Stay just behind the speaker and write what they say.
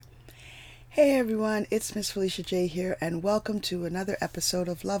Hey everyone, it's Miss Felicia J here, and welcome to another episode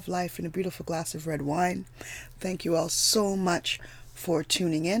of Love Life in a Beautiful Glass of Red Wine. Thank you all so much for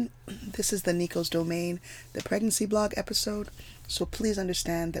tuning in. This is the Nico's Domain, the pregnancy blog episode, so please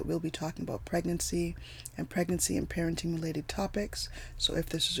understand that we'll be talking about pregnancy and parenting related topics. So if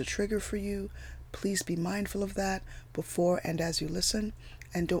this is a trigger for you, please be mindful of that before and as you listen,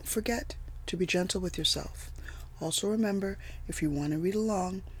 and don't forget to be gentle with yourself. Also remember, if you want to read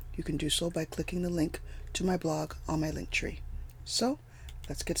along, you can do so by clicking the link to my blog on my Linktree. So,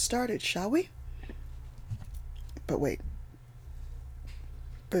 let's get started, shall we? But wait.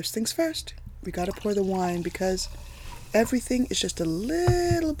 First things first, we gotta pour the wine because everything is just a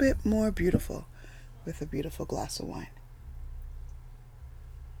little bit more beautiful with a beautiful glass of wine.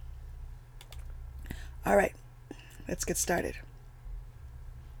 Alright, let's get started.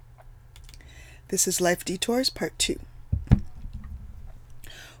 This is Life Detours Part 2.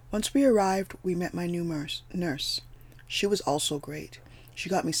 Once we arrived, we met my new nurse. She was also great. She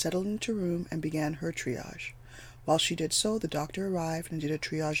got me settled into a room and began her triage. While she did so, the doctor arrived and did a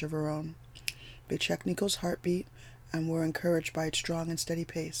triage of her own. They checked Nico's heartbeat and were encouraged by its strong and steady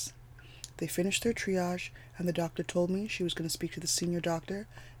pace. They finished their triage, and the doctor told me she was going to speak to the senior doctor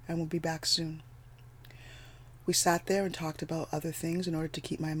and would be back soon. We sat there and talked about other things in order to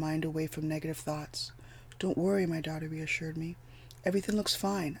keep my mind away from negative thoughts. "Don't worry," my daughter reassured me. "Everything looks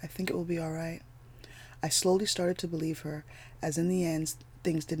fine. I think it will be all right." I slowly started to believe her, as in the end,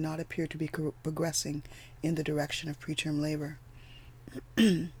 things did not appear to be progressing in the direction of preterm labor.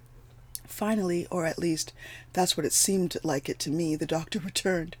 Finally, or at least that's what it seemed like it to me, the doctor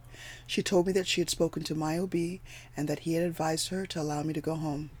returned. She told me that she had spoken to my OB and that he had advised her to allow me to go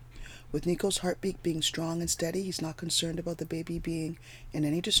home. With Nico's heartbeat being strong and steady, he's not concerned about the baby being in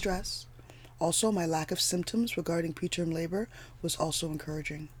any distress. Also, my lack of symptoms regarding preterm labor was also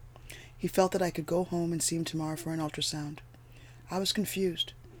encouraging. He felt that I could go home and see him tomorrow for an ultrasound. I was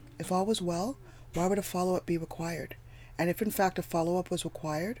confused. If all was well, why would a follow-up be required? And if in fact a follow-up was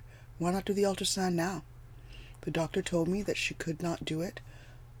required, why not do the ultrasound now? The doctor told me that she could not do it,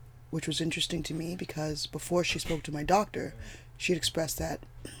 which was interesting to me because before she spoke to my doctor, she had expressed that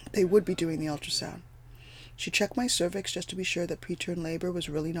they would be doing the ultrasound. She checked my cervix just to be sure that preterm labor was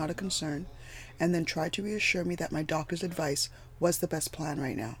really not a concern, and then tried to reassure me that my doctor's advice was the best plan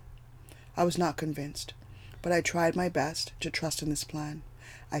right now. I was not convinced, but I tried my best to trust in this plan.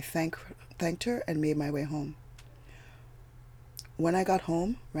 I thanked her and made my way home. When I got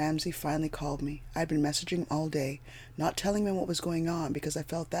home, Ramsey finally called me. I'd been messaging all day, not telling him what was going on because I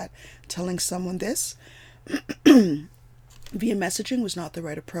felt that telling someone this via messaging was not the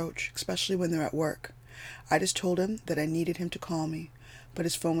right approach, especially when they're at work. I just told him that I needed him to call me, but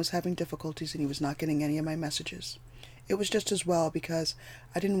his phone was having difficulties and he was not getting any of my messages. It was just as well because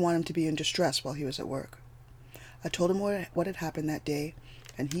I didn't want him to be in distress while he was at work. I told him what had happened that day,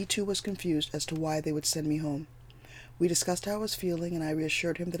 and he too was confused as to why they would send me home. We discussed how I was feeling, and I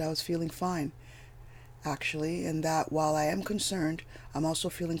reassured him that I was feeling fine, actually, and that while I am concerned, I'm also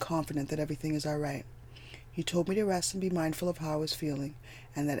feeling confident that everything is all right. He told me to rest and be mindful of how I was feeling,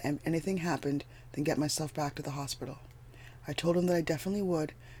 and that if anything happened, then get myself back to the hospital. I told him that I definitely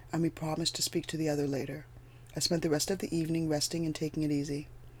would, and we promised to speak to the other later. I spent the rest of the evening resting and taking it easy.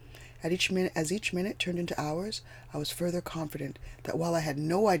 As each minute turned into hours, I was further confident that while I had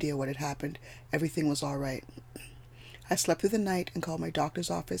no idea what had happened, everything was all right. I slept through the night and called my doctor's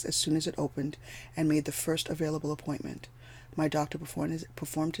office as soon as it opened and made the first available appointment. My doctor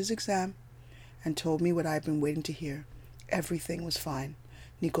performed his exam and told me what I had been waiting to hear. Everything was fine.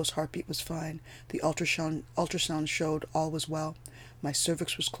 Nico's heartbeat was fine. The ultrasound showed all was well. My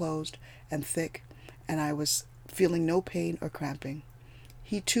cervix was closed and thick, and I was feeling no pain or cramping.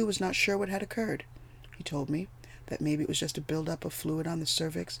 He too was not sure what had occurred. He told me that maybe it was just a buildup of fluid on the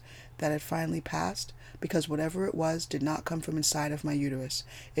cervix that had finally passed, because whatever it was did not come from inside of my uterus.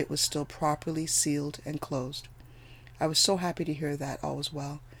 It was still properly sealed and closed. I was so happy to hear that all was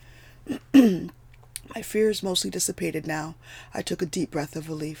well. My fears mostly dissipated now. I took a deep breath of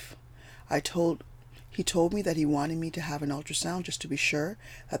relief. He told me that he wanted me to have an ultrasound just to be sure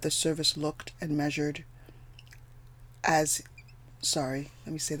that the cervix looked and measured as... Sorry,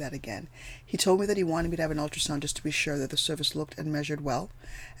 let me say that again. He told me that he wanted me to have an ultrasound just to be sure that the cervix looked and measured well,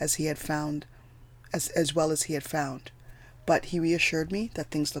 as well as he had found. But he reassured me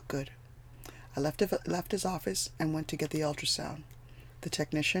that things looked good. I left his office and went to get the ultrasound. The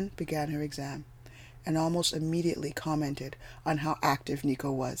technician began her exam, and almost immediately commented on how active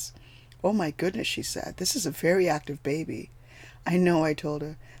Nico was. "Oh my goodness," she said, "this is a very active baby." "I know," I told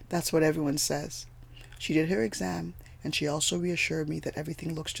her. "That's what everyone says." She did her exam, and she also reassured me that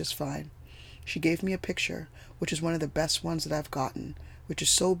everything looks just fine. She gave me a picture, which is one of the best ones that I've gotten, which is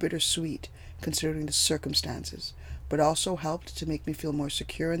so bittersweet considering the circumstances, but also helped to make me feel more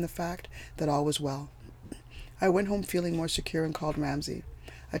secure in the fact that all was well. I went home feeling more secure and called Ramsey.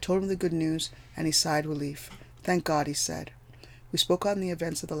 I told him the good news, and he sighed relief. Thank God, he said. We spoke on the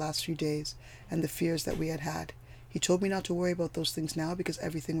events of the last few days and the fears that we had had. He told me not to worry about those things now because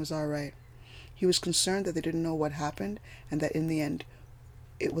everything was all right. He was concerned that they didn't know what happened and that in the end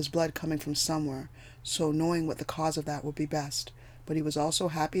it was blood coming from somewhere, so knowing what the cause of that would be best. But he was also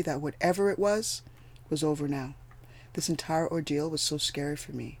happy that whatever it was over now. This entire ordeal was so scary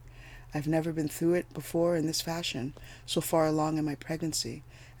for me. I've never been through it before in this fashion, so far along in my pregnancy,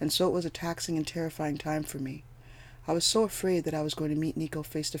 and so it was a taxing and terrifying time for me. I was so afraid that I was going to meet Nico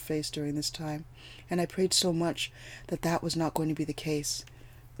face to face during this time, and I prayed so much that that was not going to be the case.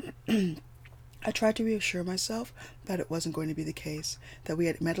 I tried to reassure myself that it wasn't going to be the case, that we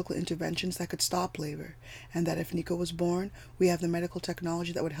had medical interventions that could stop labor, and that if Nico was born, we have the medical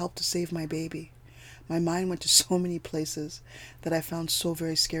technology that would help to save my baby. My mind went to so many places that I found so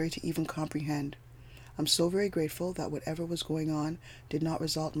very scary to even comprehend. I'm so very grateful that whatever was going on did not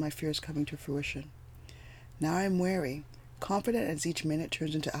result in my fears coming to fruition. Now I am wary, confident as each minute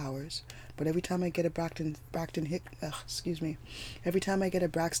turns into hours, but every time I get a Braxton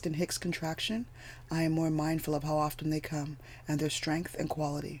Hicks contraction, I am more mindful of how often they come and their strength and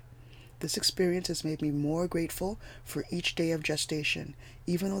quality. This experience has made me more grateful for each day of gestation,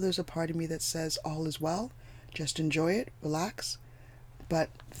 even though there's a part of me that says all is well, just enjoy it, relax. But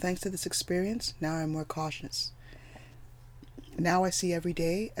thanks to this experience, now I'm more cautious. Now I see every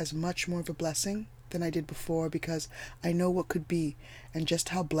day as much more of a blessing than I did before because I know what could be and just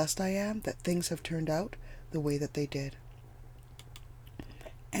how blessed I am that things have turned out the way that they did.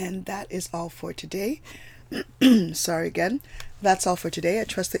 And that is all for today. Sorry again. That's all for today. I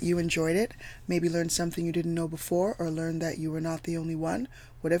trust that you enjoyed it, maybe learned something you didn't know before, or learned that you were not the only one.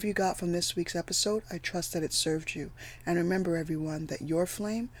 Whatever you got from this week's episode, I trust that it served you. And remember, everyone, that your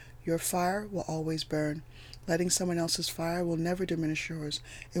flame, your fire will always burn. Letting someone else's fire will never diminish yours.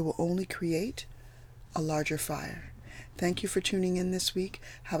 It will only create a larger fire. Thank you for tuning in this week.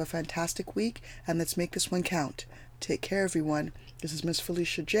 Have a fantastic week, and let's make this one count. Take care, everyone. This is Miss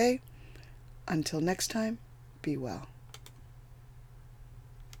Felicia J. Until next time, be well.